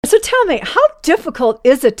So tell me, how difficult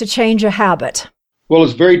is it to change a habit? Well,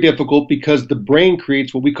 it's very difficult because the brain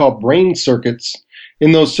creates what we call brain circuits,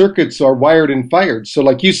 and those circuits are wired and fired. So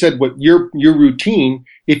like you said, what your routine,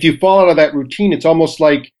 if you fall out of that routine, it's almost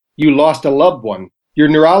like you lost a loved one. Your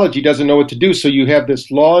neurology doesn't know what to do, so you have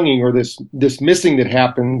this longing or this missing that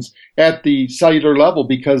happens at the cellular level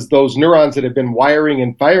because those neurons that have been wiring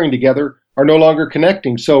and firing together are no longer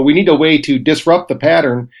connecting. So we need a way to disrupt the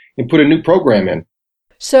pattern and put a new program in.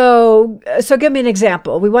 So give me an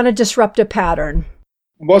example. We want to disrupt a pattern.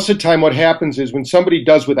 Most of the time what happens is when somebody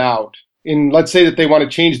does without, and let's say that they want to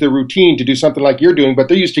change their routine to do something like you're doing, but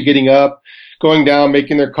they're used to getting up, going down,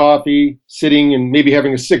 making their coffee, sitting, and maybe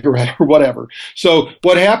having a cigarette or whatever. So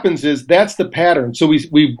what happens is that's the pattern. So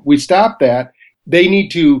we stop that. They need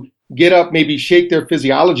to get up, maybe shake their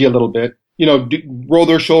physiology a little bit, roll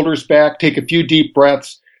their shoulders back, take a few deep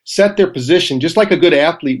breaths, set their position just like a good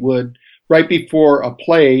athlete would right before a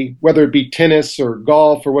play, whether it be tennis or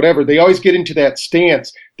golf or whatever. They always get into that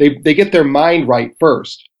stance. They get their mind right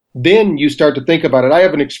first. Then you start to think about it. I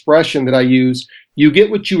have an expression that I use. You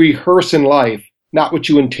get what you rehearse in life, not what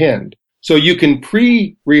you intend. So you can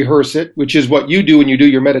pre-rehearse it, which is what you do when you do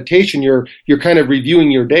your meditation. You're kind of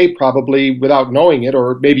reviewing your day probably without knowing it,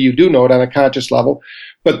 or maybe you do know it on a conscious level.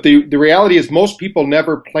 But the reality is most people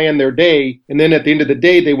never plan their day. And then at the end of the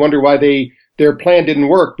day, they wonder why their plan didn't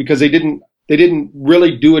work because they didn't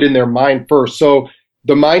really do it in their mind first. So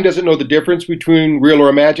the mind doesn't know the difference between real or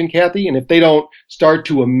imagined, Kathy. And if they don't start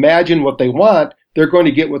to imagine what they want, they're going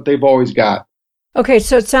to get what they've always got. Okay,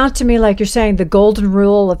 so it sounds to me like you're saying the golden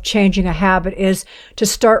rule of changing a habit is to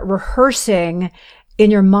start rehearsing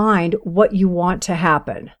in your mind what you want to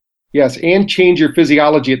happen. Yes, and change your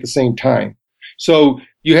physiology at the same time. So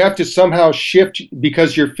you have to somehow shift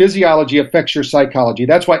because your physiology affects your psychology.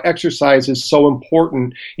 That's why exercise is so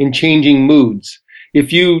important in changing moods.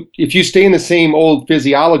 If you stay in the same old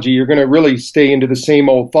physiology, you're going to really stay into the same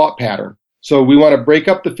old thought pattern. So we want to break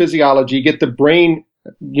up the physiology, get the brain,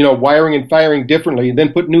 wiring and firing differently, and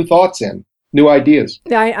then put new thoughts in, new ideas.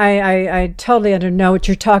 I totally know what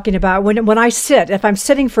you're talking about. When I sit, if I'm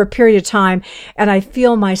sitting for a period of time and I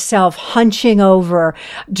feel myself hunching over,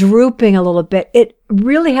 drooping a little bit, it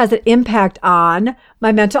really has an impact on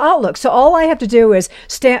my mental outlook. So all I have to do is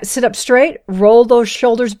sit up straight, roll those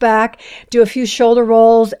shoulders back, do a few shoulder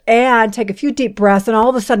rolls, and take a few deep breaths, and all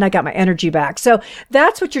of a sudden I got my energy back. So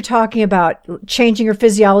that's what you're talking about, changing your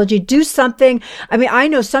physiology. Do something. I mean, I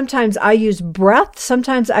know sometimes I use breath.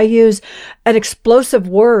 Sometimes I use an explosive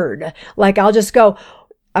word. Like I'll just go,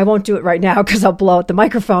 I won't do it right now because I'll blow out the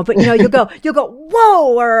microphone, but you'll go,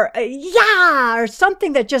 whoa, or yeah, or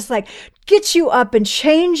something that just like gets you up and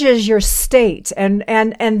changes your state. And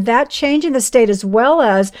that changing the state as well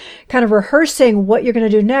as kind of rehearsing what you're going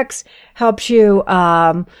to do next helps you,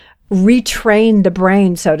 retrain the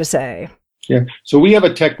brain, so to say. Yeah. So we have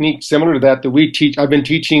a technique similar to that we teach. I've been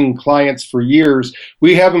teaching clients for years.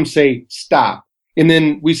 We have them say, stop. And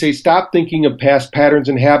then we say, stop thinking of past patterns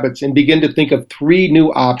and habits and begin to think of 3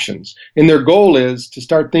 new options. And their goal is to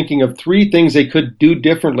start thinking of 3 things they could do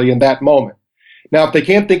differently in that moment. Now, if they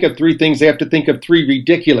can't think of 3 things, they have to think of 3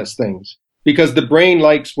 ridiculous things because the brain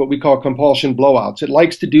likes what we call compulsion blowouts. It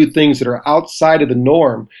likes to do things that are outside of the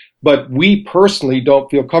norm, but we personally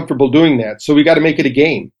don't feel comfortable doing that. So we got to make it a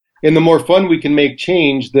game. And the more fun we can make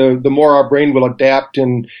change, the more our brain will adapt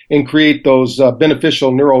and create those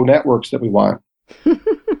beneficial neural networks that we want.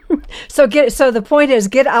 So the point is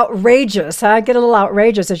get outrageous, huh? Get a little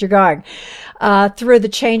outrageous as you're going through the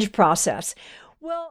change process.